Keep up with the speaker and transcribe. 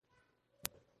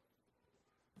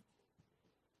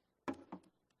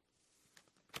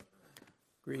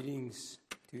Greetings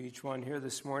to each one here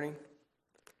this morning.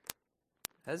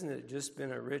 Hasn't it just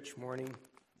been a rich morning?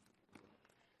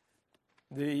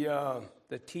 The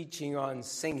teaching on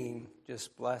singing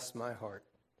just blessed my heart.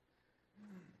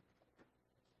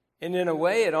 And in a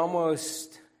way, it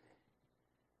almost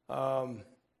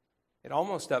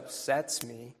upsets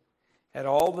me at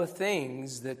all the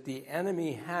things that the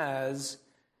enemy has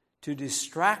to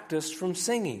distract us from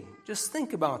singing. Just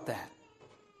think about that.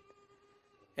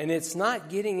 And it's not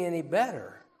getting any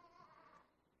better.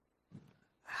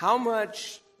 How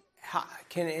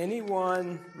can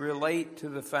anyone relate to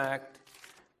the fact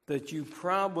that you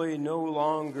probably no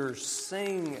longer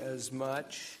sing as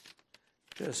much,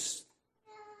 just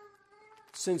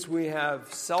since we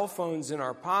have cell phones in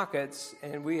our pockets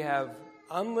and we have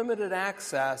unlimited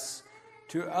access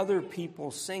to other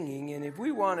people singing? And if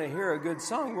we want to hear a good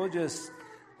song, we'll just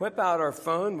whip out our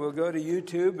phone, we'll go to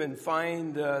YouTube and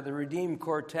find the Redeemed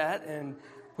Quartet and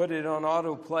put it on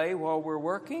autoplay while we're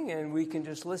working, and we can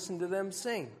just listen to them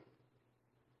sing.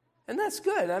 And that's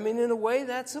good. I mean, in a way,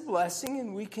 that's a blessing,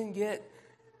 and we can get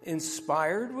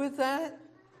inspired with that.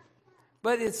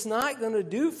 But it's not going to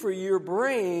do for your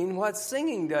brain what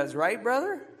singing does, right,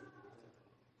 brother?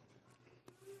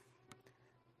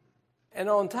 And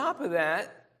on top of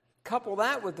that, couple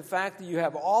that with the fact that you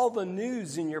have all the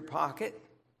news in your pocket,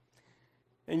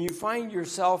 and you find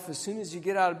yourself, as soon as you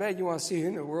get out of bed, you want to see who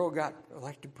in the world got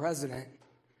elected president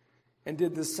and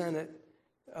did the Senate,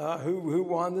 who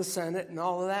won the Senate and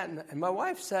all of that. And my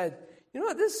wife said, you know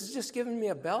what, this is just giving me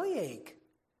a bellyache.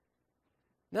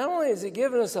 Not only is it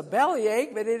giving us a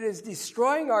bellyache, but it is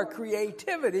destroying our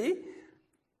creativity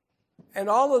and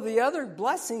all of the other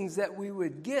blessings that we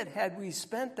would get had we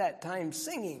spent that time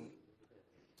singing.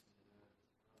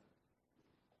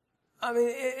 I mean,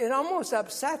 it almost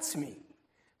upsets me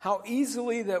how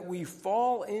easily that we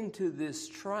fall into this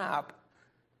trap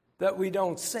that we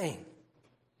don't sing.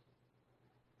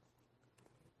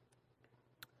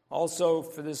 Also,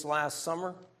 for this last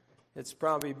summer, it's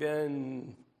probably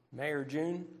been May or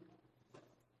June,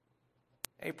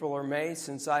 April or May,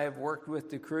 since I have worked with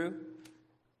the crew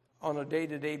on a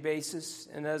day-to-day basis.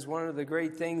 And that's one of the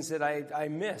great things that I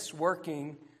miss,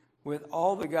 working with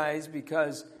all the guys,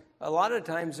 because a lot of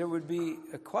times there would be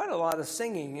quite a lot of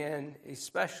singing, and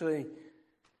especially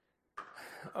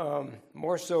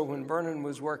more so when Vernon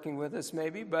was working with us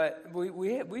maybe, but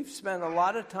we've spent a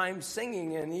lot of time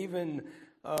singing and even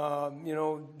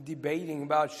debating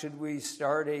about should we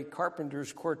start a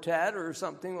carpenter's quartet or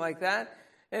something like that.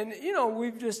 And,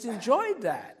 we've just enjoyed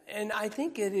that. And I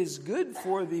think it is good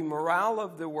for the morale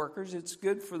of the workers. It's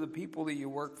good for the people that you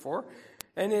work for.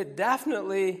 And it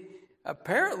definitely,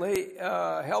 apparently,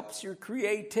 helps your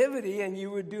creativity, and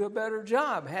you would do a better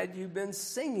job had you been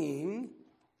singing.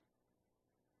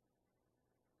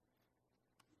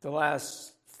 The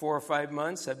last 4 or 5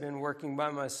 months, I've been working by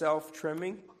myself,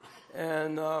 trimming.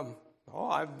 And,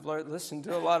 I've listened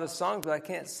to a lot of songs, but I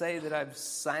can't say that I've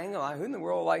sang a lot. Who in the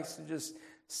world likes to just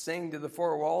sing to the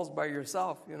four walls by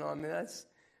yourself?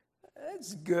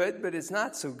 That's good, but it's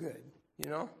not so good,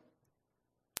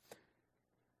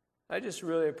 I just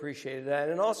really appreciated that.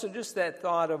 And also just that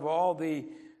thought of all the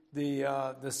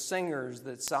singers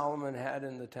that Solomon had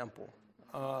in the temple.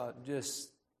 Just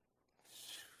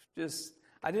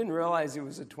I didn't realize it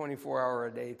was a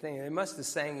 24-hour-a-day thing. They must have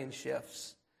sang in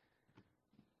shifts.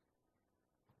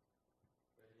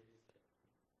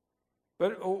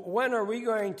 But when are we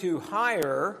going to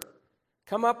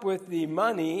come up with the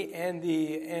money and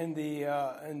the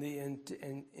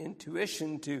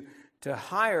intuition to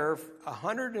hire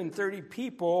 130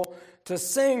 people to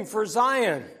sing for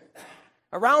Zion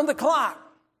around the clock,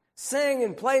 sing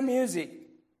and play music?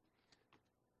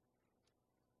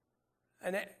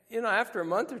 And after a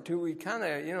month or two, we kind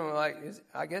of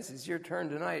I guess it's your turn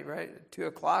tonight, right? At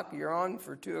 2:00, you're on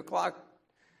for 2:00.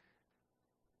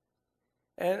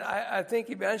 And I think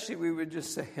eventually we would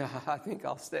just say, I think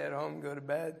I'll stay at home and go to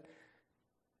bed.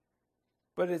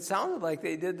 But it sounded like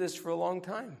they did this for a long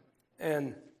time.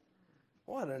 And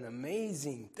what an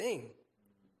amazing thing.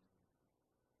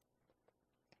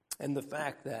 And the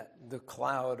fact that the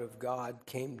cloud of God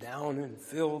came down and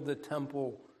filled the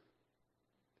temple.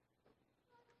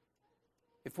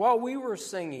 If while we were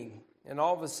singing, and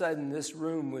all of a sudden this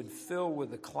room would fill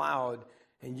with a cloud,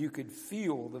 and you could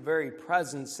feel the very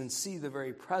presence and see the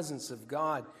very presence of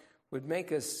God, would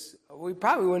make us, we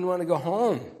probably wouldn't want to go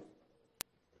home.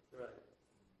 Right.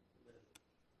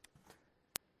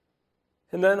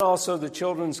 And then also the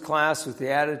children's class with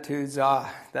the attitudes.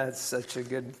 That's such a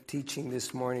good teaching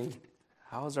this morning.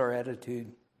 How's our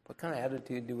attitude? What kind of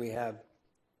attitude do we have?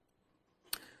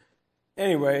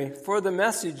 Anyway, for the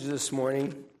message this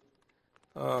morning,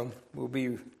 we'll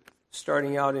be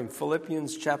starting out in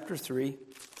Philippians chapter 3,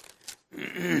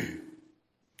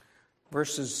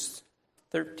 verses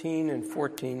 13 and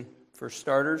 14 for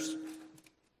starters.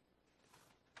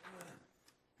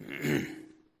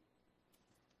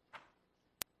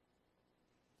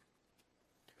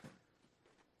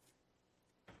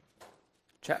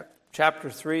 Chapter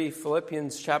 3,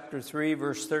 Philippians chapter 3,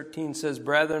 verse 13 says,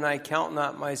 "Brethren, I count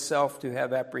not myself to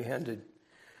have apprehended.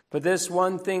 But this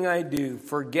one thing I do,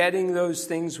 forgetting those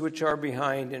things which are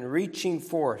behind and reaching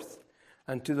forth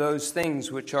unto those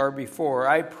things which are before,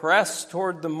 I press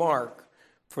toward the mark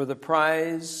for the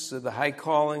prize of the high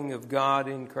calling of God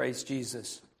in Christ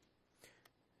Jesus."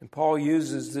 And Paul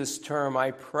uses this term,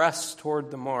 I press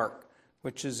toward the mark,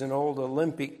 which is an old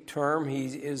Olympic term. He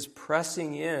is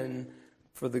pressing in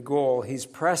for the goal. He's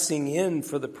pressing in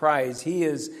for the prize. He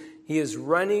is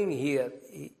running.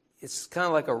 It's kind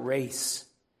of like a race.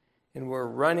 And we're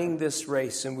running this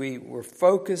race, and we're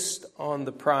focused on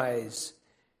the prize.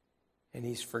 And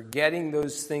he's forgetting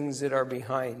those things that are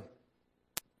behind.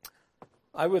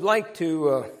 I would like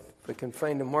to, if I can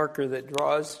find a marker that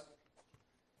draws.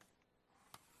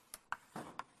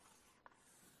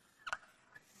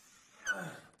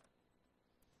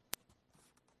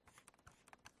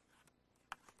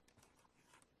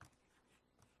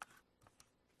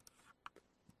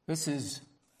 This is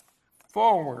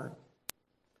forward.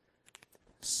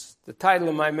 The title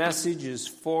of my message is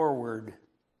Forward.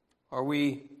 Are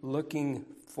we looking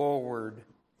forward?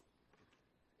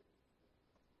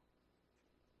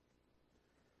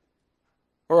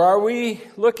 Or are we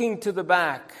looking to the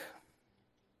back?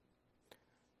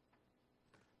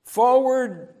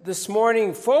 Forward this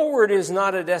morning, forward is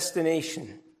not a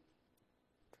destination.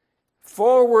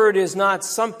 Forward is not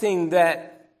something that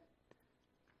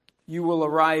you will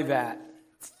arrive at.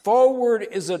 Forward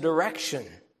is a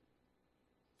direction.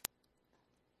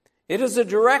 It is a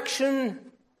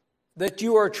direction that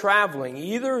you are traveling.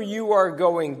 Either you are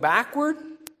going backward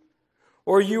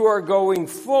or you are going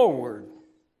forward.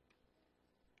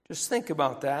 Just think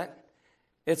about that.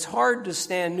 It's hard to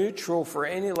stand neutral for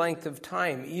any length of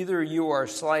time. Either you are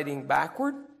sliding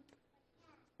backward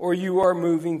or you are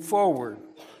moving forward.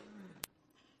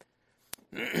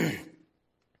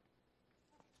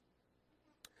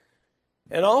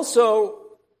 And also,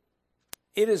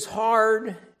 it is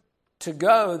hard to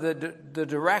go the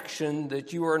direction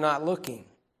that you are not looking.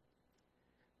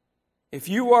 If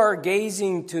you are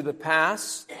gazing to the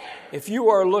past, if you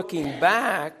are looking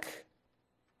back,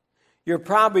 you're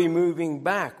probably moving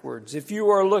backwards. If you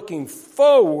are looking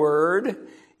forward,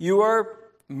 you are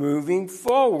moving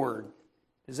forward.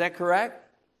 Is that correct?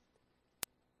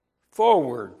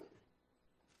 Forward.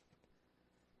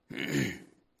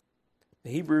 The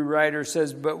Hebrew writer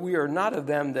says, "But we are not of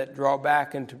them that draw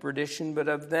back into perdition, but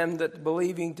of them that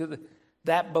believe to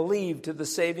the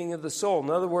saving of the soul." In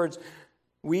other words,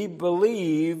 we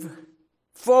believe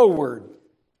forward.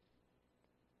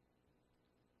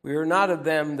 We are not of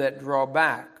them that draw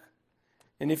back.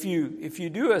 And if you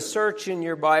do a search in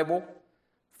your Bible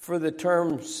for the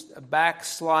terms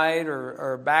backslide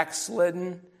or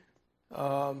backslidden,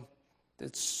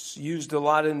 it's used a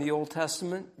lot in the Old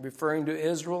Testament, referring to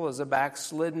Israel as a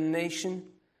backslidden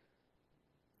nation.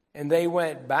 And they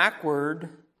went backward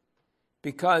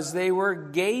because they were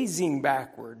gazing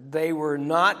backward. They were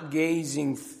not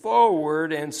gazing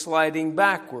forward and sliding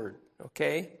backward.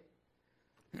 Okay?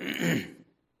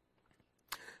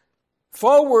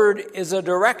 Forward is a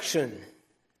direction.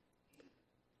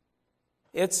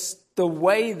 It's the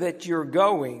way that you're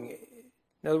going.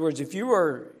 In other words, if you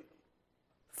are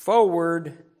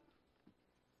forward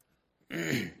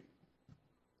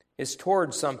is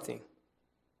towards something.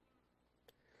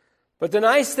 But the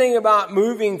nice thing about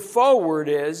moving forward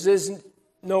is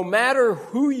no matter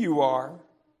who you are,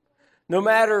 no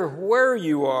matter where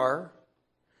you are,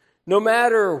 no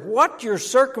matter what your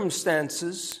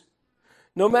circumstances,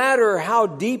 no matter how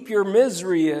deep your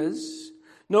misery is,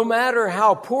 no matter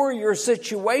how poor your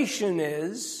situation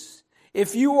is,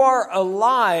 if you are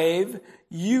alive,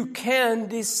 you can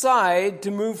decide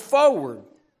to move forward.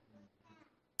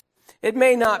 It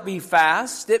may not be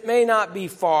fast, it may not be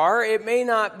far, it may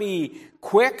not be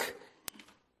quick,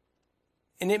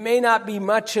 and it may not be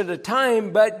much at a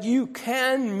time, but you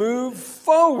can move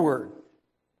forward.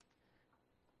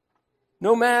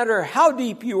 No matter how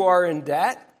deep you are in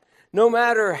debt, no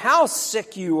matter how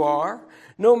sick you are,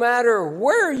 no matter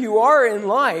where you are in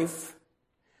life,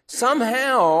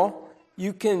 somehow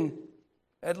you can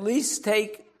at least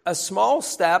take a small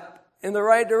step in the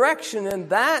right direction,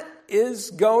 and that is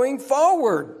going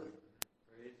forward.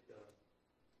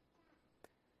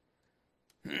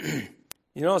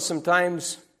 You know,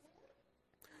 sometimes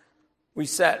we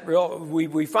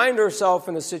find ourselves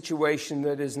in a situation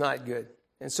that is not good.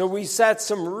 And so we set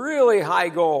some really high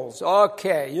goals.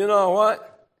 Okay, you know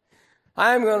what?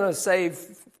 I'm going to save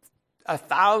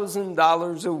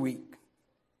 $1,000 a week.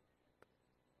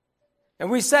 And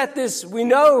we set this, we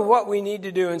know what we need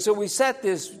to do. And so we set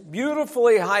this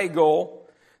beautifully high goal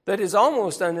that is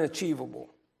almost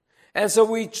unachievable. And so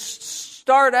we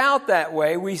start out that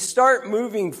way. We start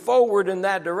moving forward in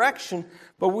that direction.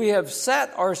 But we have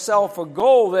set ourselves a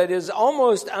goal that is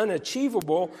almost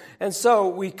unachievable. And so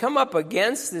we come up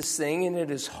against this thing and it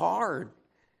is hard.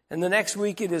 And the next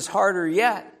week it is harder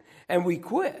yet. And we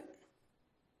quit.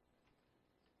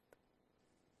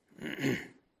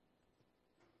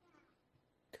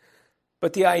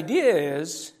 But the idea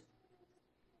is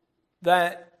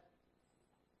that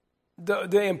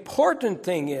the important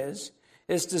thing is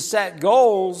to set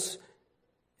goals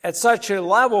at such a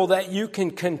level that you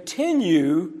can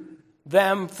continue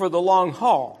them for the long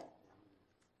haul.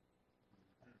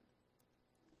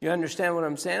 You understand what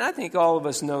I'm saying? I think all of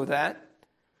us know that.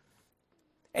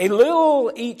 A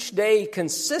little each day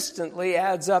consistently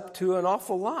adds up to an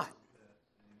awful lot.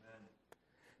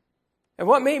 And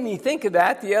what made me think of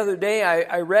that, the other day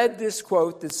I read this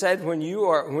quote that said when you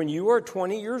are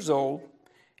 20 years old,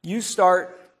 you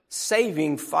start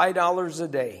saving $5 a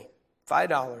day.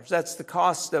 $5. That's the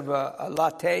cost of a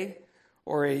latte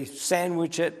or a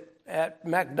sandwich at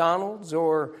McDonald's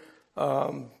or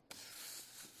a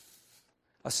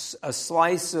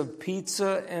slice of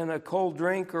pizza and a cold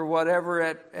drink or whatever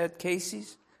at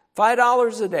Casey's.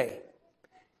 $5 a day.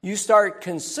 You start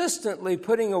consistently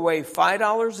putting away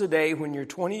 $5 a day when you're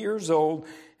 20 years old,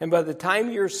 and by the time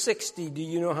you're 60, do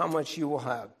you know how much you will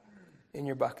have in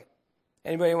your bucket?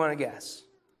 Anybody want to guess?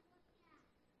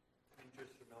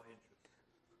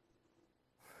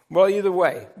 Well, either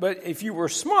way. But if you were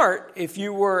smart, if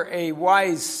you were a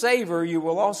wise saver, you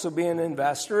will also be an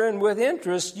investor, and with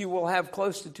interest, you will have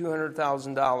close to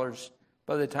 $200,000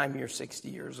 by the time you're 60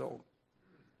 years old.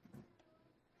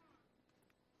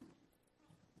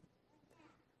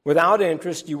 Without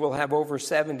interest, you will have over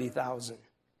 $70,000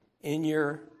 in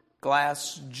your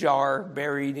glass jar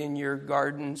buried in your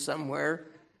garden somewhere.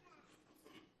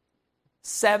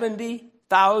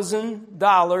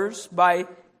 $70,000 by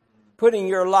putting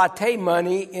your latte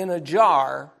money in a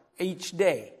jar each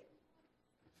day.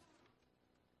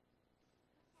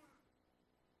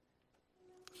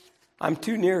 I'm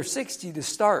too near 60 to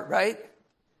start, right?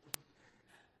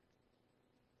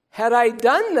 Had I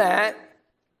done that,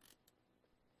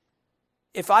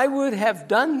 if I would have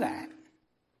done that,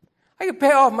 I could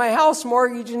pay off my house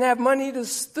mortgage and have money to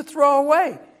throw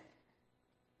away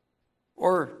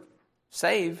or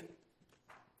save.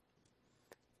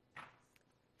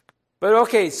 But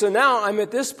okay, so now I'm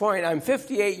at this point, I'm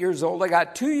 58 years old. I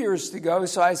got 2 years to go,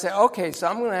 so I say, okay, so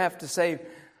I'm going to have to save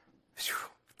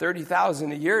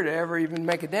 $30,000 a year to ever even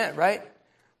make a dent, right?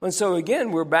 And so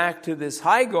again, we're back to this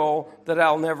high goal that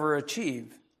I'll never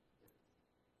achieve.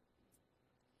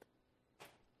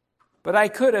 But I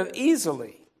could have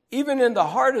easily, even in the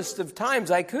hardest of times,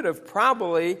 I could have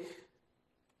probably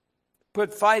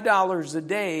put $5 a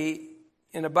day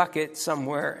in a bucket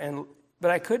somewhere,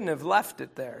 but I couldn't have left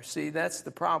it there. See, that's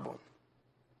the problem.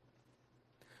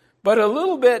 But a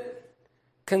little bit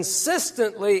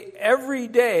consistently every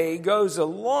day goes a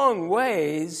long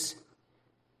ways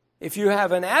if you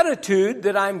have an attitude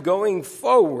that I'm going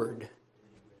forward.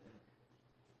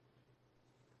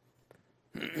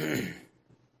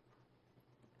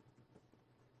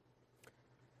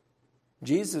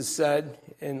 Jesus said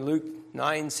in Luke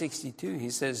 9:62,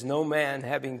 he says, "No man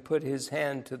having put his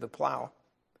hand to the plow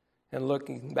and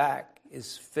looking back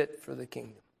is fit for the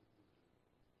kingdom."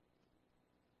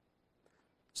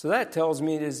 So that tells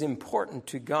me it is important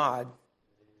to God,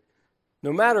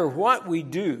 no matter what we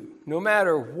do, no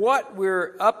matter what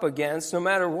we're up against, no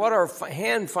matter what our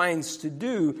hand finds to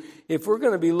do, if we're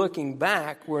going to be looking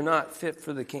back, we're not fit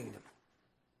for the kingdom.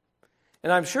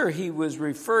 And I'm sure he was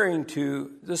referring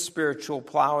to the spiritual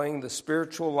plowing, the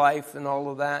spiritual life, and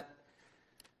all of that.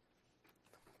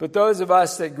 But those of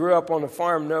us that grew up on a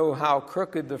farm know how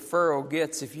crooked the furrow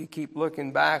gets if you keep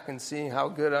looking back and seeing how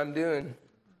good I'm doing.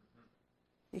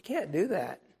 You can't do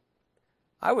that.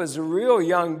 I was a real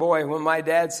young boy when my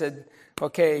dad said,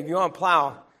 okay, if you want to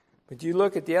plow, but you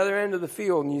look at the other end of the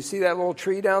field and you see that little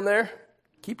tree down there?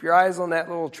 Keep your eyes on that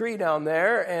little tree down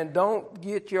there and don't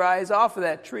get your eyes off of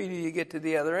that tree till you get to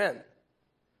the other end.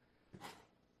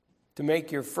 To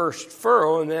make your first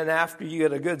furrow, and then after you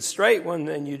get a good straight one,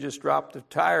 then you just drop the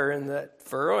tire in that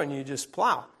furrow and you just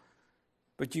plow.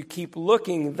 but you keep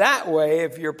looking that way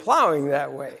if you're plowing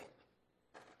that way.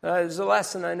 It's a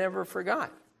lesson I never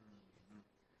forgot.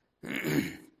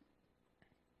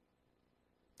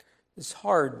 It's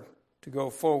hard to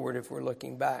go forward if we're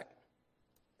looking back.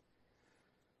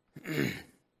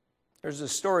 There's a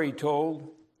story told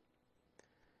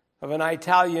of an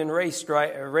Italian race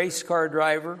car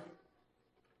driver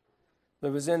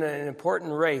that was in an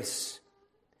important race.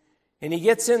 And he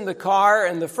gets in the car,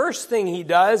 and the first thing he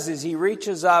does is he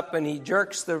reaches up and he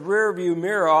jerks the rear view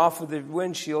mirror off of the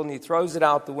windshield and he throws it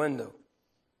out the window.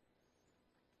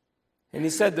 And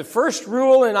he said the first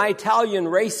rule in Italian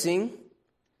racing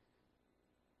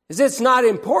is it's not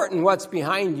important what's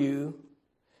behind you.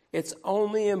 It's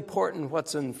only important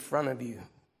what's in front of you.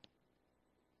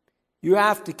 You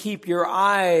have to keep your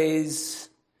eyes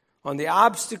on the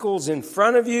obstacles in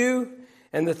front of you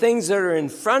and the things that are in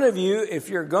front of you if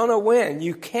you're going to win.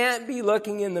 You can't be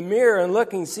looking in the mirror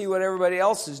and see what everybody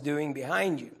else is doing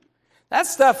behind you. That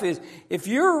stuff is, if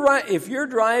you're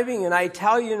driving an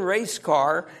Italian race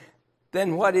car,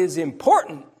 then what is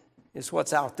important is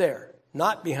what's out there,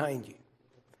 not behind you.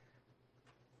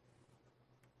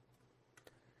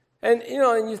 And,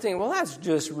 and you think, well, that's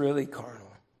just really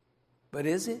carnal. But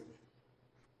is it?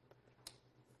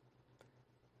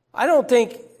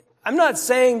 I'm not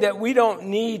saying that we don't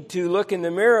need to look in the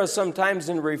mirror sometimes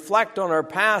and reflect on our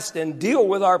past and deal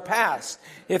with our past.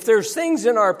 If there's things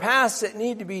in our past that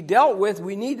need to be dealt with,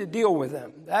 we need to deal with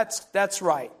them. That's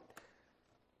right.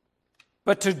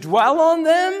 But to dwell on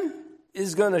them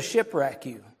is going to shipwreck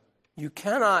you. You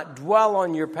cannot dwell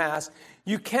on your past.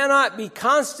 You cannot be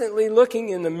constantly looking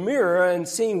in the mirror and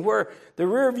seeing where the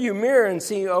rear view mirror and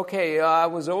seeing, okay, I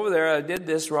was over there, I did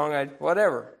this wrong,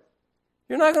 whatever.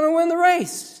 You're not going to win the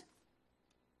race.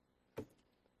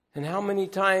 And how many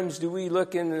times do we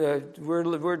look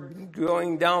we're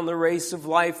going down the race of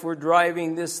life, we're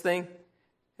driving this thing,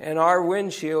 and our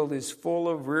windshield is full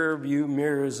of rear view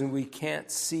mirrors and we can't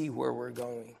see where we're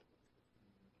going.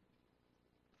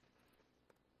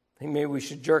 I think maybe we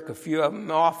should jerk a few of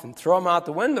them off and throw them out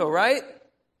the window, right?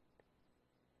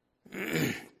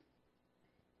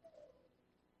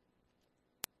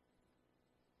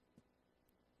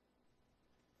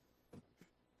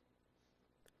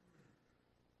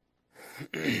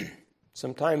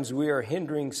 Sometimes we are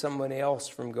hindering someone else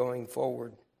from going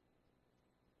forward.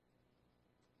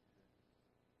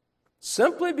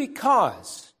 Simply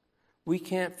because we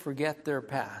can't forget their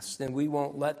past and we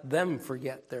won't let them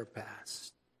forget their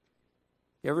past.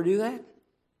 You ever do that?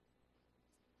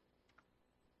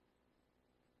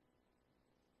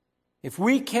 If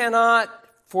we cannot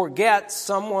forget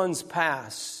someone's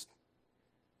past,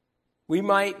 we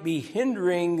might be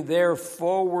hindering their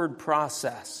forward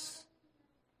process.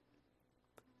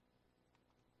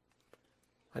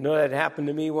 I know that happened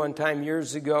to me one time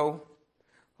years ago.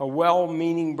 A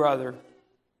well-meaning brother.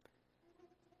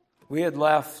 We had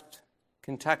left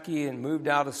Kentucky and moved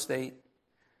out of state.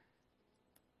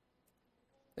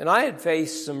 And I had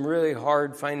faced some really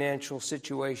hard financial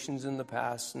situations in the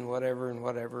past and whatever.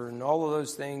 And all of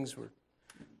those things were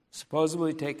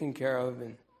supposedly taken care of.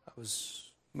 And I was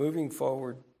moving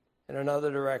forward in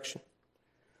another direction.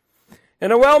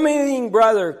 And a well-meaning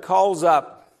brother calls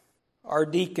up our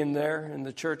deacon there in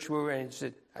the church we were in. He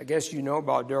said, I guess you know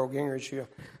about Daryl Gingrich.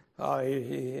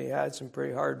 He had some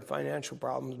pretty hard financial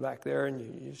problems back there, and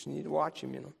you just need to watch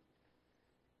him,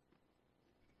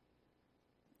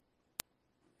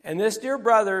 And this dear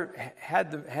brother had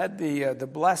the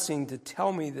blessing to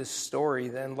tell me this story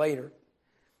then later.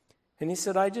 And he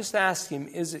said, I just asked him,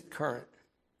 is it current?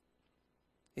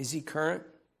 Is he current?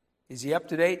 Is he up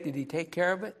to date? Did he take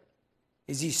care of it?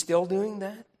 Is he still doing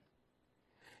that?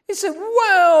 He said,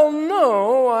 well,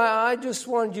 no, I just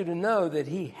wanted you to know that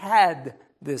he had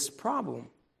this problem.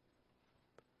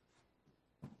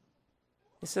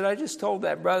 He said, I just told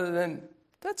that brother, then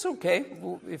that's okay.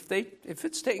 Well, if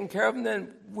it's taken care of,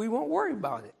 then we won't worry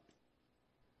about it.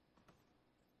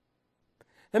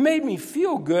 It made me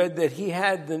feel good that he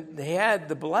had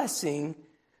the blessing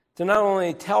to not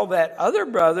only tell that other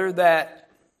brother that,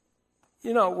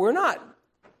 we're not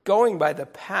going by the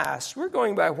past. We're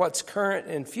going by what's current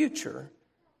and future.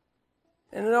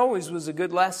 And it always was a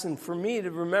good lesson for me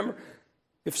to remember,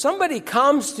 if somebody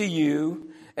comes to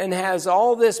you and has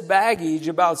all this baggage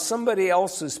about somebody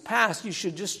else's past, you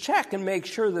should just check and make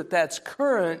sure that that's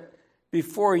current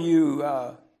before you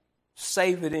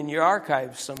save it in your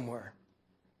archives somewhere.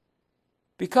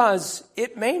 Because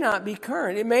it may not be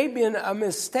current. It may be a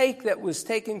mistake that was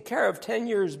taken care of 10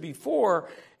 years before,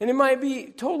 and it might be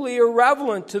totally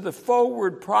irrelevant to the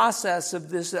forward process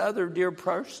of this other dear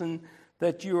person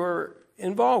that you're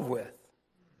involved with.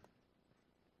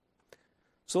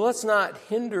 So let's not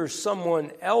hinder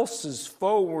someone else's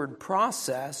forward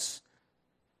process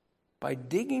by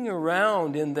digging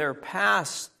around in their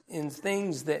past in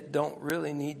things that don't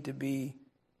really need to be.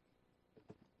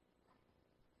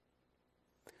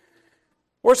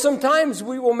 Or sometimes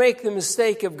we will make the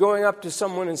mistake of going up to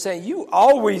someone and saying, "You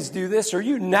always do this," or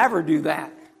 "You never do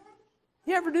that."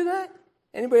 You ever do that?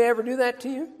 Anybody ever do that to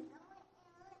you?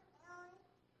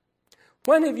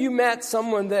 When have you met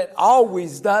someone that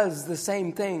always does the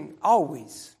same thing?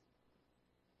 Always.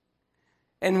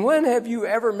 And when have you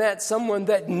ever met someone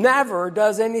that never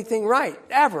does anything right?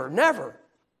 Ever, never.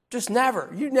 Just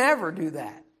never. You never do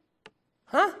that.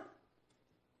 Huh?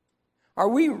 Are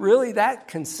we really that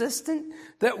consistent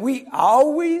that we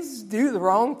always do the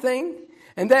wrong thing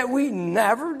and that we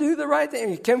never do the right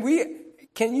thing?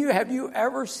 Have you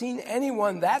ever seen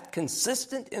anyone that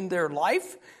consistent in their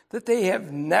life that they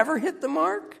have never hit the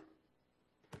mark?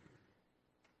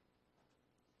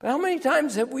 But how many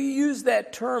times have we used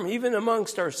that term even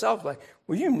amongst ourselves, like,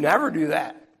 "Well, you never do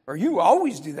that," or "You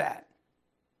always do that"?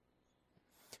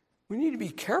 We need to be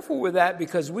careful with that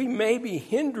because we may be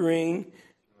hindering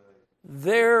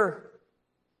their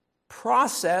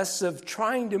process of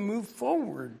trying to move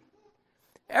forward.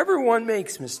 Everyone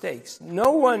makes mistakes.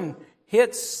 No one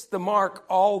hits the mark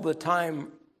all the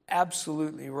time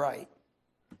absolutely right.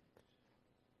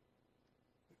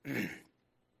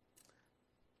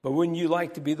 But wouldn't you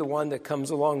like to be the one that comes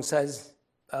alongside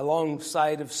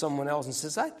of someone else and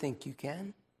says, "I think you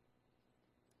can.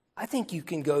 I think you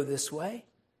can go this way.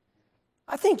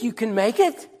 I think you can make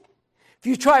it. If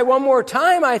you try one more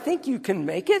time, I think you can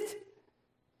make it."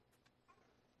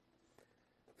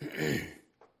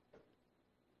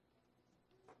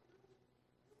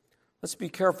 Let's be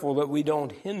careful that we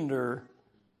don't hinder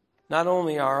not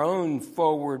only our own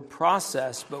forward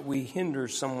process, but we hinder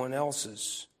someone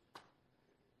else's.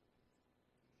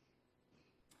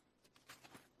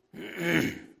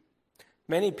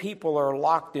 Many people are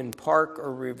locked in park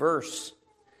or reverse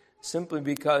simply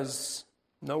because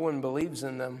no one believes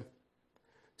in them.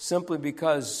 Simply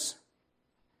because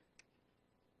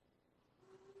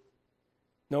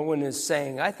no one is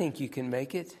saying, "I think you can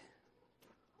make it."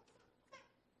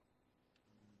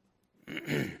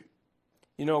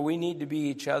 You know, we need to be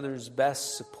each other's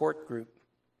best support group.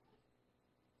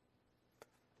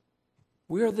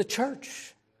 We are the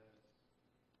church.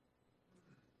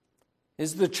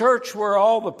 Is the church where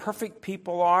all the perfect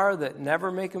people are that never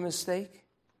make a mistake?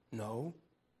 No.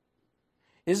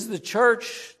 Is the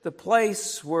church the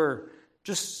place where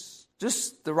just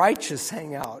the righteous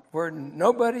hang out, where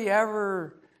nobody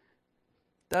ever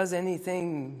does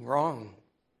anything wrong?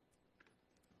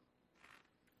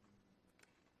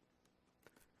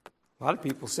 A lot of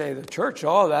people say the church,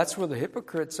 "Oh, that's where the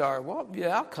hypocrites are." Well,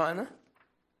 yeah, kind of.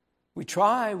 We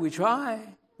try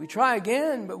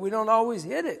again, but we don't always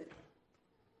hit it.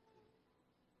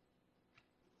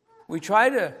 We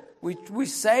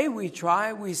say we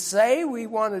try, we say we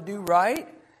want to do right,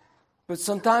 but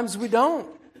sometimes we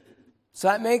don't. So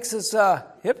that makes us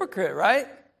a hypocrite, right?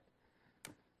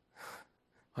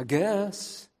 I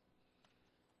guess.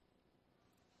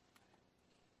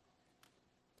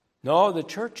 No, the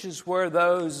church is where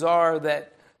those are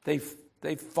that they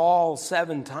fall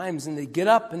 7 times and they get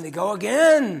up and they go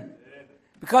again.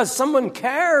 Because someone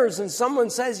cares and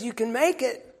someone says you can make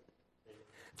it.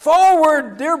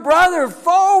 Forward, dear brother,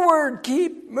 forward.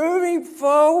 Keep moving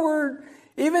forward.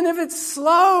 Even if it's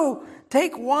slow,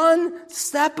 take one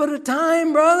step at a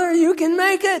time, brother. You can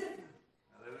make it.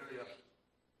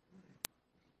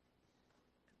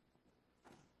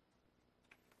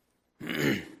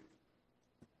 Hallelujah.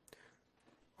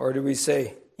 Or do we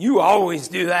say, "You always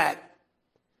do that.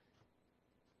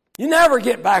 You never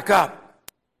get back up."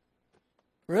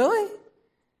 Really?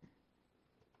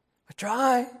 I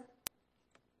try.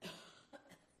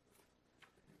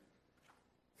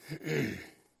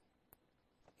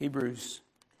 Hebrews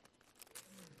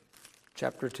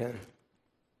chapter 10.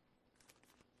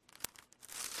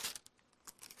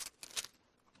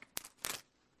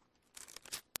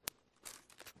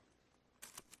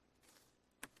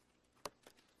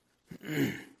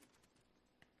 I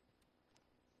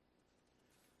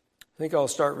think I'll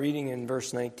start reading in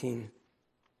verse 19.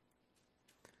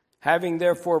 "Having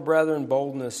therefore, brethren,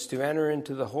 boldness to enter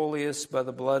into the holiest by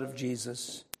the blood of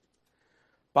Jesus,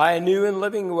 by a new and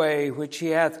living way, which he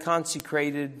hath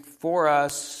consecrated for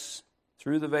us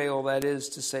through the veil, that is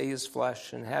to say, his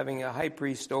flesh, and having a high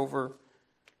priest over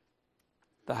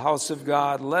the house of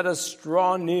God, let us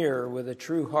draw near with a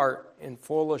true heart in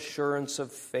full assurance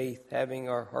of faith, having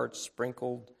our hearts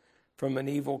sprinkled from an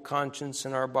evil conscience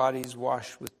and our bodies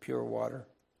washed with pure water.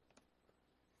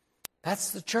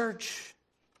 That's the church.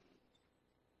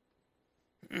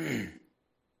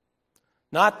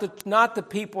 Not the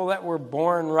people that were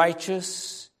born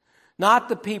righteous. Not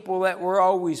the people that were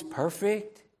always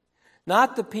perfect.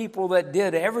 Not the people that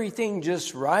did everything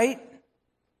just right.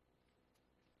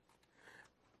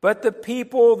 But the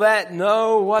people that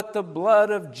know what the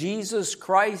blood of Jesus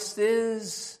Christ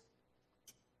is.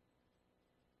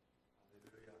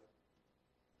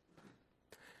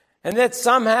 And that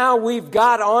somehow we've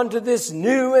got onto this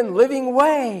new and living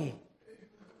way.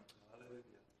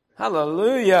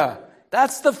 Hallelujah.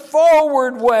 That's the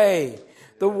forward way.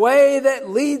 The way that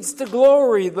leads to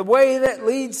glory. The way that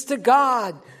leads to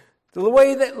God. The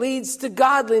way that leads to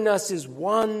godliness is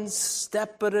one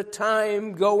step at a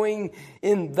time going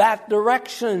in that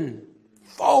direction.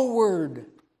 Forward.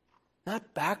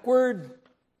 Not backward.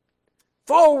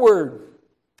 Forward.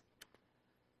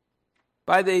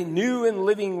 By the new and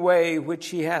living way which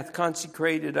He hath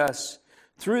consecrated us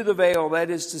through the veil, that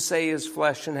is to say, His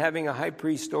flesh, and having a high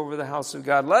priest over the house of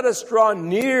God. Let us draw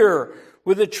near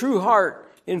with a true heart,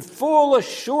 in full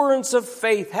assurance of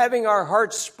faith, having our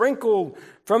hearts sprinkled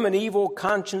from an evil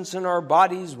conscience and our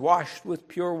bodies washed with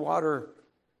pure water.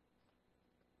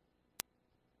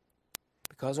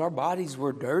 Because our bodies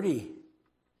were dirty.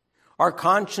 Our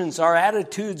conscience, our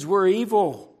attitudes were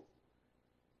evil.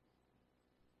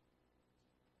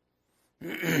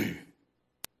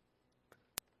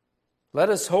 Let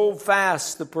us hold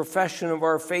fast the profession of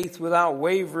our faith without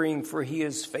wavering, for He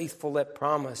is faithful that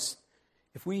promised.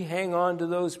 If we hang on to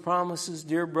those promises,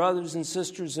 dear brothers and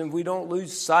sisters, and we don't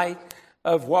lose sight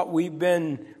of what we've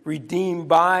been redeemed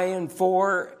by and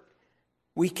for,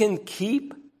 we can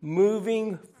keep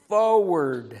moving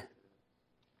forward.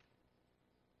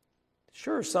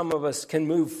 Sure, some of us can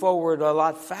move forward a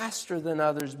lot faster than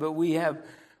others, but we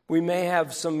may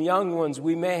have some young ones.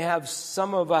 We may have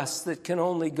some of us that can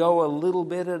only go a little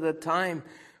bit at a time.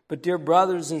 But dear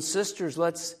brothers and sisters,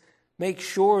 let's make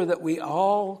sure that we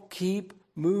all keep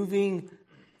moving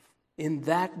in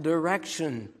that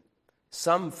direction.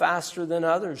 Some faster than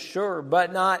others, sure,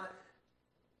 but not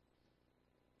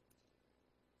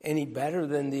any better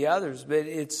than the others. But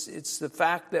it's the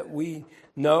fact that we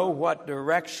know what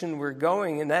direction we're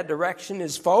going, and that direction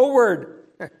is forward.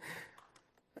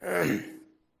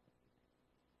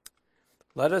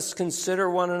 Let us consider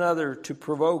one another to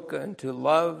provoke unto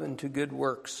love and to good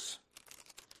works.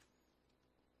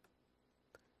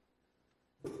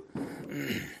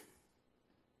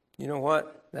 You know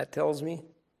what that tells me?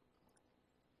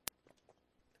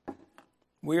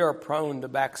 We are prone to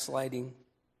backsliding.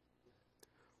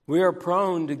 We are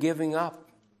prone to giving up.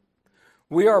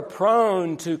 We are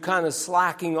prone to kind of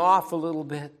slacking off a little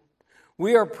bit.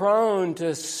 We are prone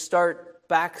to start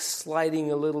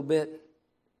backsliding a little bit.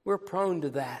 We're prone to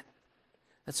that.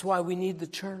 That's why we need the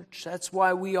church. That's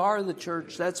why we are the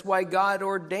church. That's why God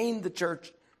ordained the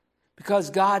church. Because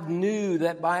God knew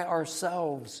that by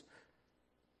ourselves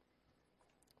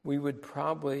we would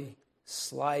probably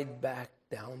slide back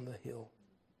down the hill.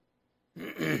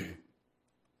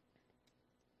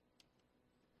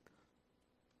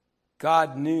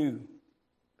 God knew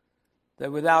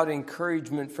that without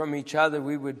encouragement from each other,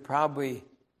 we would probably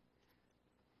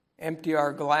empty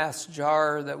our glass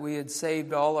jar that we had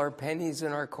saved all our pennies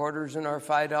and our quarters and our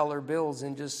 $5 bills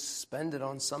and just spend it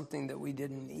on something that we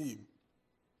didn't need.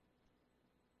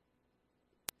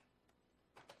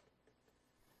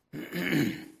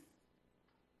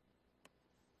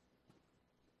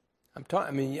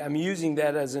 I'm using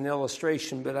that as an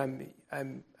illustration, but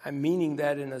I'm meaning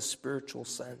that in a spiritual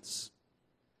sense.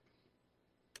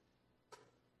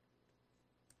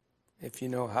 If you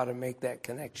know how to make that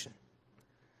connection.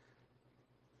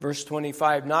 Verse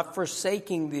 25, not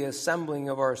forsaking the assembling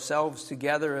of ourselves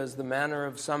together as the manner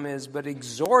of some is, but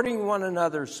exhorting one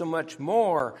another so much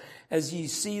more as ye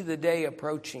see the day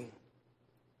approaching.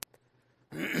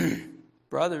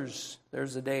 Brothers,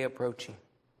 there's a day approaching.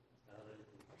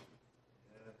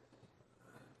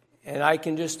 And I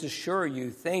can just assure you,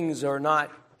 things are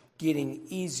not getting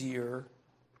easier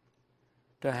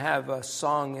to have a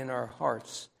song in our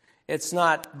hearts. It's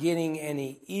not getting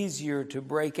any easier to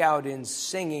break out in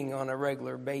singing on a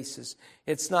regular basis.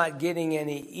 It's not getting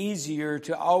any easier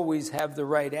to always have the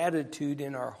right attitude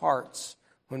in our hearts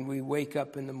when we wake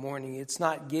up in the morning. It's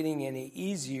not getting any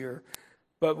easier.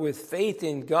 But with faith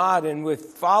in God and with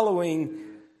following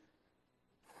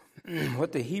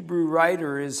what the Hebrew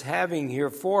writer is having here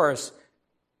for us,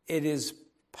 it is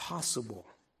possible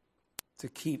to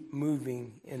keep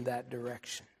moving in that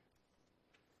direction.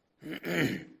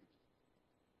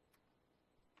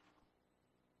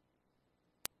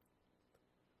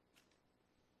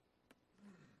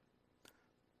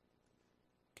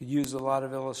 Could use a lot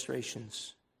of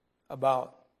illustrations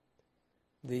about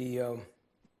the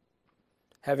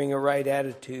having a right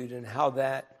attitude and how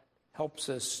that helps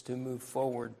us to move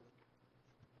forward.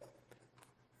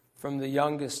 From the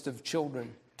youngest of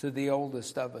children to the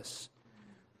oldest of us,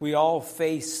 we all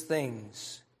face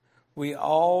things. We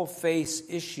all face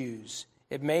issues.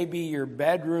 It may be your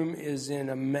bedroom is in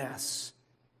a mess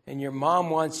and your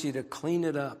mom wants you to clean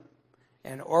it up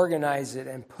and organize it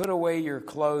and put away your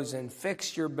clothes and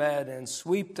fix your bed and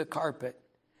sweep the carpet.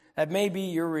 That may be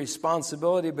your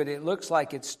responsibility, but it looks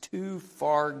like it's too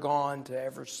far gone to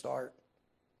ever start.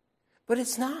 But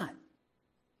it's not.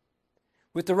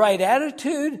 With the right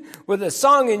attitude, with a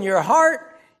song in your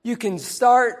heart, you can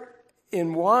start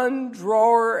in one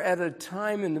drawer at a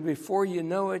time, and before you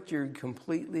know it, you're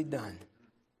completely done.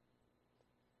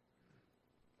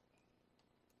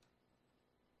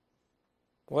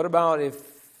 What about if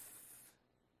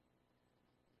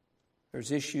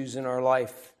there's issues in our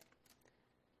life?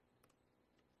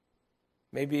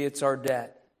 Maybe it's our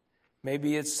debt.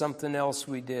 Maybe it's something else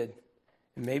we did.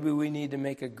 And maybe we need to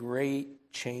make a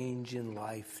great change in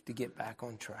life to get back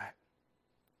on track.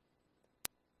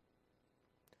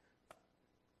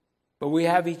 But we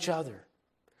have each other.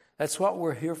 That's what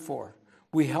we're here for.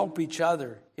 We help each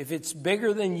other. If it's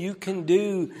bigger than you can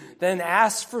do, then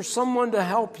ask for someone to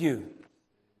help you.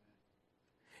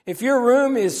 If your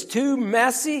room is too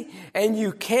messy and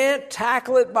you can't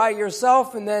tackle it by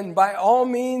yourself, and then by all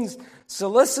means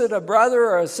solicit a brother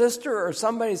or a sister or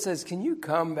somebody says, "Can you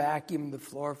come vacuum the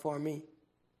floor for me?"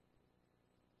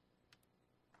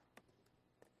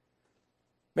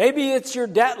 Maybe it's your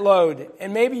debt load,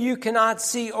 and maybe you cannot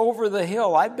see over the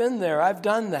hill. I've been there. I've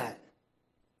done that.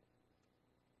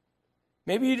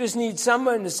 Maybe you just need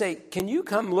someone to say, "Can you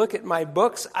come look at my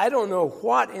books? I don't know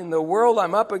what in the world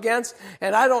I'm up against,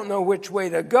 and I don't know which way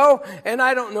to go, and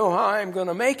I don't know how I'm going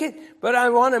to make it, but I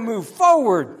want to move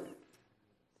forward.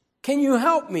 Can you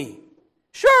help me?"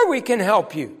 Sure, we can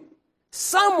help you.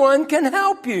 Someone can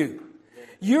help you.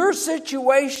 Your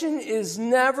situation is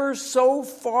never so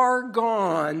far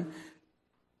gone.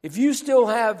 If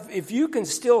you can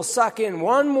still suck in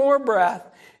one more breath,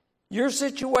 your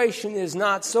situation is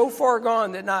not so far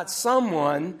gone that not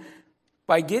someone,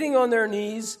 by getting on their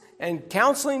knees and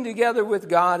counseling together with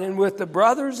God and with the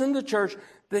brothers in the church,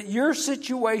 that your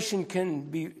situation can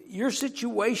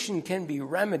be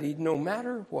remedied no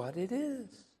matter what it is.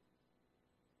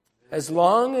 As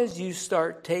long as you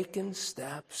start taking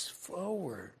steps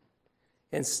forward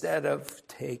instead of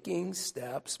taking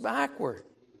steps backward.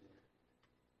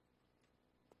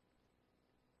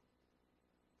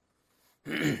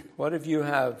 What if you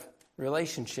have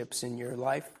relationships in your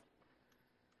life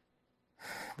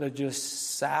that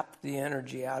just sap the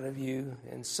energy out of you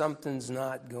and something's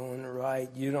not going right?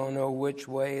 You don't know which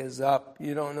way is up.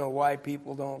 You don't know why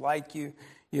people don't like you.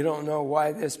 You don't know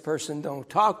why this person don't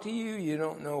talk to you. You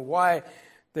don't know why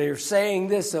they're saying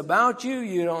this about you.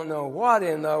 You don't know what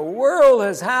in the world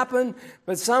has happened.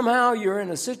 But somehow you're in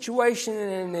a situation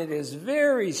and it is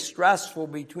very stressful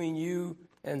between you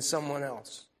and someone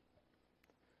else.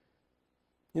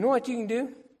 You know what you can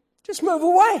do? Just move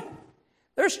away.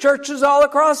 There's churches all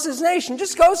across this nation.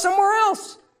 Just go somewhere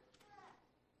else.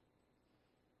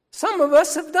 Some of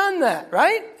us have done that,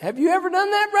 right? Have you ever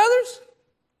done that, brothers?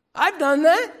 I've done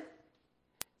that.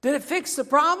 Did it fix the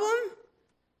problem?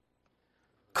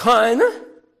 Kinda,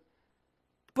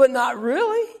 but not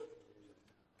really.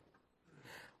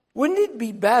 Wouldn't it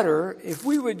be better if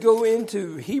we would go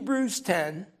into Hebrews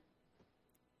 10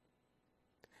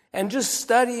 and just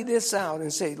study this out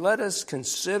and say, let us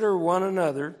consider one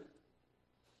another.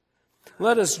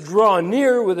 Let us draw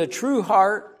near with a true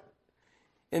heart.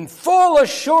 In full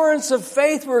assurance of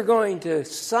faith, we're going to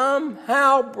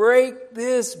somehow break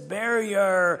this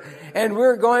barrier and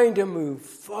we're going to move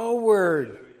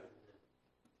forward.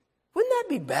 Wouldn't that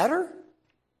be better?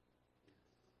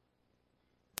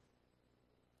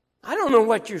 I don't know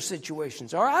what your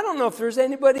situations are. I don't know if there's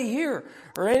anybody here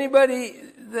or anybody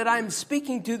that I'm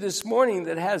speaking to this morning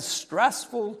that has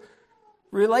stressful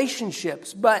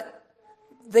relationships, but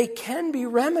they can be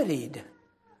remedied.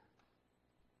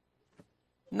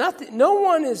 No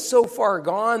one is so far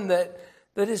gone that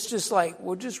it's just like,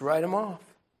 we'll just write them off.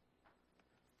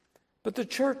 But the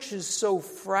church is so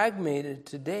fragmented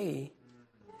today,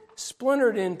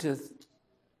 splintered into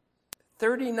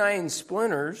 39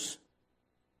 splinters.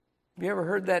 Have you ever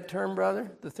heard that term,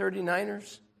 brother? The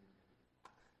 39ers?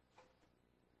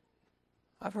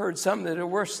 I've heard some that are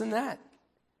worse than that.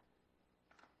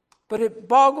 But it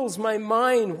boggles my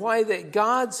mind why that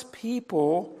God's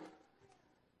people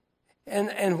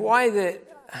and why that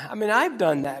I mean, I've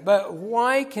done that, but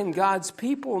why can God's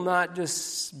people not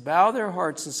just bow their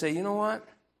hearts and say, you know what?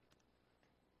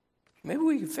 Maybe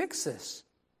we can fix this.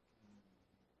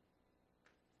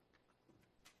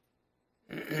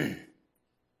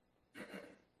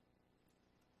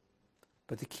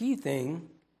 But the key thing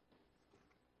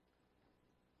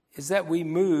is that we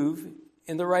move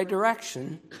in the right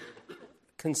direction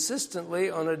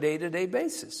consistently on a day-to-day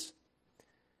basis.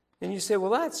 And you say,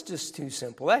 well, that's just too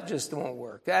simple. That just won't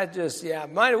work.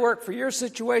 It might work for your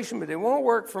situation, but it won't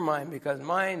work for mine because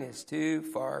mine is too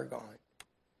far gone.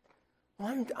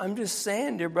 Well, I'm just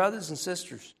saying, dear brothers and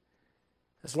sisters,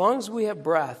 as long as we have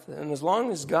breath and as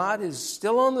long as God is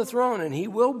still on the throne, and He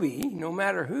will be, no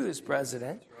matter who is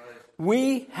president,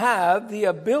 we have the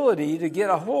ability to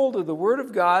get a hold of the Word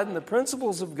of God and the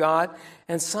principles of God,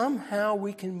 and somehow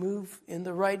we can move in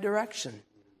the right direction,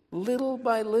 little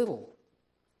by little.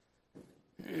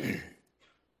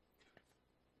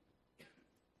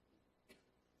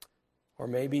 Or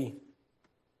maybe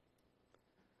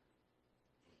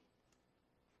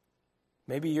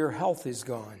your health is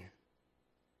gone.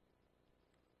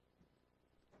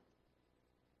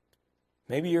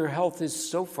 Maybe your health is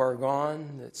so far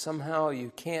gone that somehow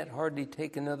you can't hardly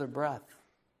take another breath.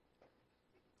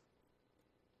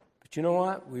 But you know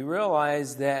what? We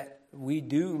realize that we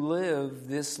do live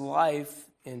this life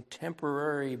in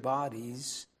temporary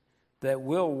bodies that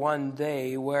will one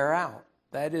day wear out.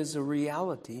 That is a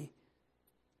reality.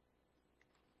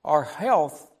 Our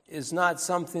health is not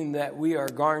something that we are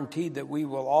guaranteed that we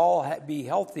will all be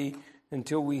healthy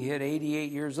until we hit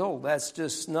 88 years old. That's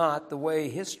just not the way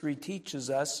history teaches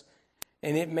us,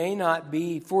 and it may not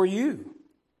be for you.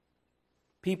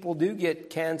 People do get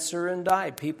cancer and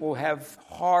die. People have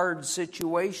hard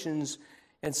situations,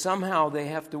 and somehow they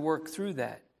have to work through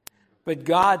that. But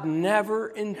God never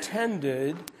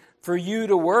intended for you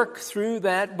to work through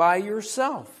that by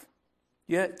yourself.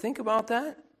 You think about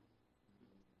that?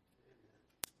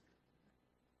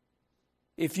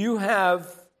 If you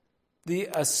have the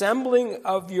assembling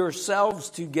of yourselves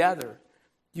together,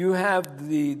 you have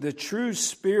the true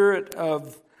spirit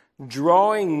of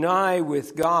drawing nigh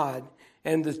with God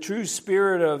and the true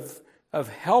spirit of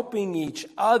helping each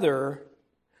other,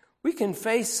 we can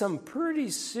face some pretty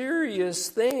serious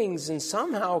things and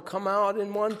somehow come out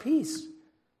in one piece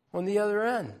on the other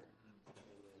end.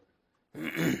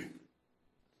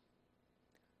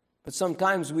 But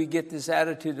sometimes we get this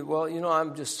attitude that, well,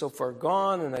 I'm just so far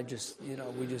gone and we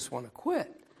just want to quit.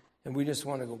 And we just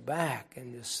want to go back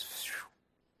and just...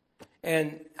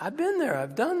 And I've been there.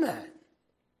 I've done that.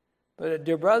 But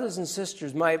dear brothers and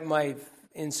sisters, my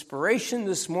inspiration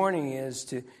this morning is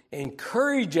to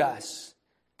encourage us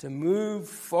to move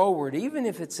forward. Even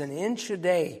if it's an inch a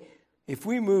day, if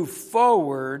we move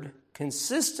forward,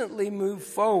 consistently move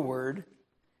forward,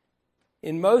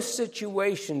 in most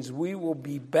situations, we will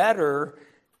be better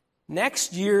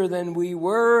next year than we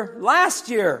were last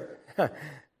year.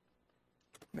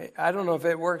 I don't know if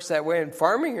it works that way in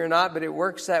farming or not, but it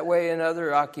works that way in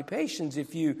other occupations.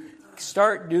 If you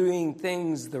start doing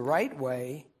things the right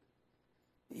way,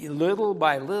 little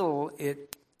by little,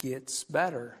 it gets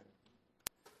better.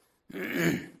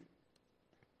 We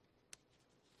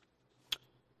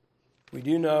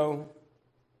do know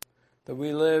that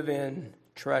we live in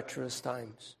treacherous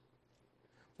times.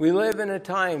 We live in a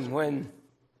time when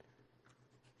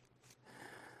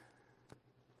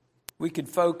we could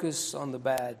focus on the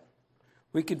bad.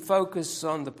 We could focus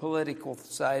on the political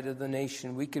side of the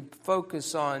nation. We could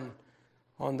focus on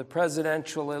the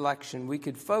presidential election. We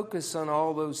could focus on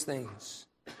all those things.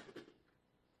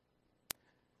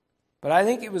 But I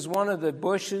think it was one of the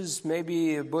Bushes,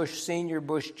 maybe a Bush Senior,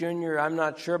 Bush Junior, I'm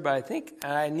not sure, but I think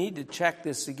I need to check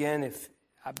this again,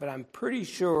 but I'm pretty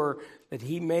sure that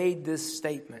he made this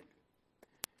statement.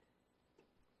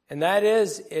 And that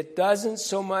is, it doesn't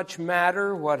so much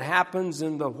matter what happens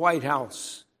in the White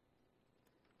House.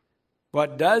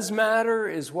 What does matter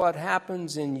is what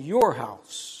happens in your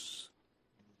house.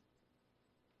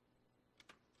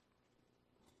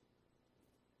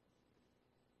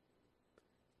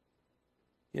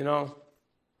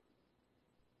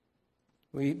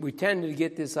 We tend to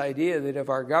get this idea that if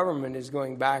our government is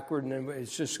going backward, and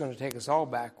it's just going to take us all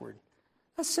backward.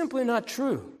 That's simply not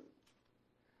true.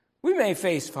 We may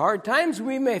face hard times,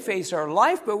 we may face our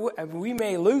life, but we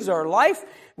may lose our life.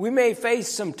 We may face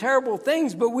some terrible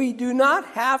things, but we do not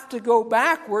have to go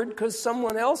backward because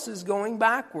someone else is going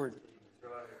backward.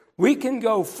 We can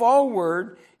go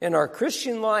forward in our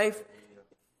Christian life,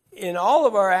 in all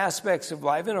of our aspects of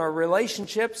life, in our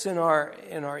relationships, in our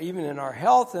even in our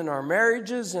health, in our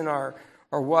marriages, or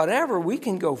whatever. We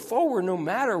can go forward no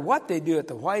matter what they do at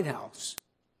the White House.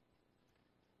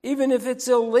 Even if it's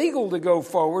illegal to go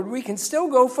forward, we can still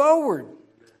go forward.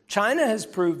 China has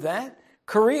proved that.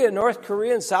 Korea, North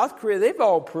Korea, and South Korea, they've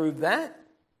all proved that.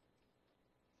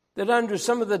 That under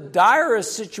some of the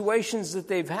direst situations that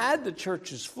they've had, the church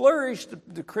has flourished,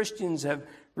 the Christians have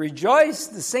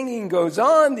rejoiced, the singing goes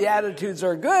on, the attitudes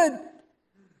are good.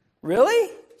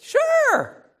 Really?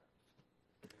 Sure.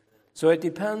 So it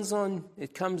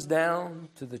comes down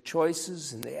to the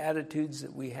choices and the attitudes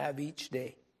that we have each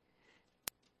day.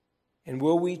 And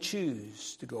will we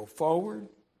choose to go forward,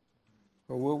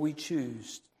 or will we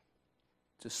choose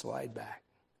to slide back?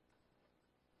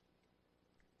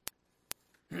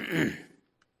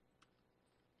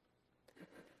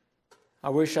 I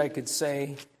wish I could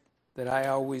say that I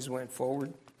always went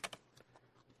forward.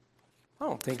 I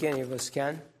don't think any of us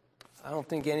can. I don't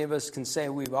think any of us can say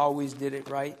we've always did it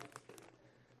right.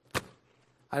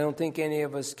 I don't think any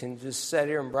of us can just sit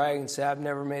here and brag and say, I've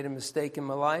never made a mistake in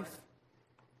my life.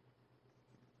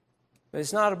 But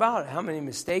it's not about how many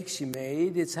mistakes you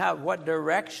made. It's what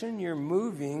direction you're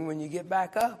moving when you get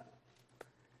back up.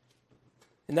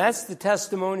 And that's the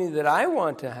testimony that I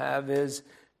want to have is,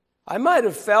 I might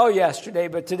have fell yesterday,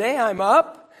 but today I'm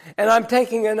up and I'm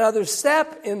taking another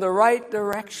step in the right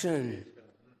direction.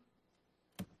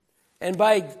 And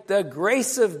by the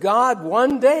grace of God,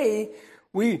 one day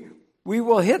we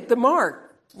will hit the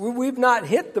mark. We've not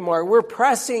hit the mark. We're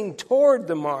pressing toward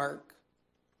the mark.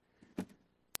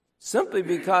 Simply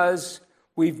because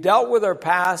we've dealt with our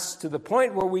past to the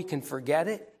point where we can forget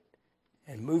it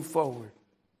and move forward.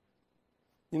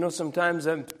 You know, sometimes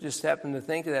I just happen to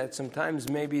think of that. Sometimes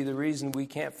maybe the reason we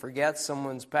can't forget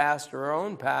someone's past or our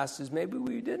own past is maybe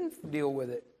we didn't deal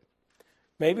with it.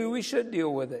 Maybe we should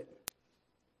deal with it.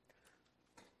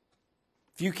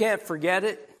 If you can't forget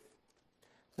it,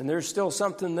 then there's still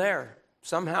something there.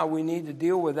 Somehow we need to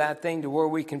deal with that thing to where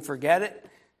we can forget it,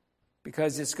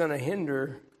 because it's going to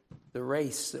hinder the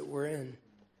race that we're in.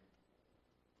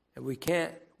 And we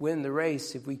can't win the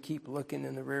race if we keep looking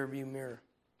in the rearview mirror.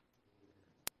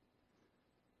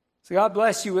 So God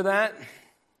bless you with that.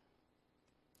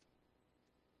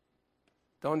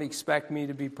 Don't expect me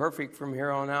to be perfect from here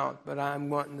on out, but I'm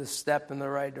wanting to step in the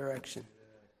right direction.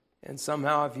 And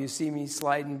somehow if you see me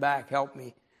sliding back, help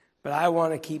me. But I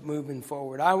want to keep moving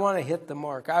forward. I want to hit the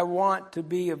mark. I want to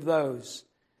be of those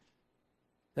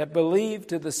that believe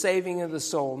to the saving of the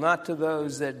soul, not to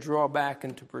those that draw back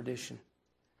into perdition.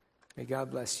 May God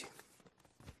bless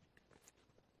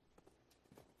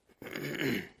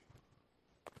you.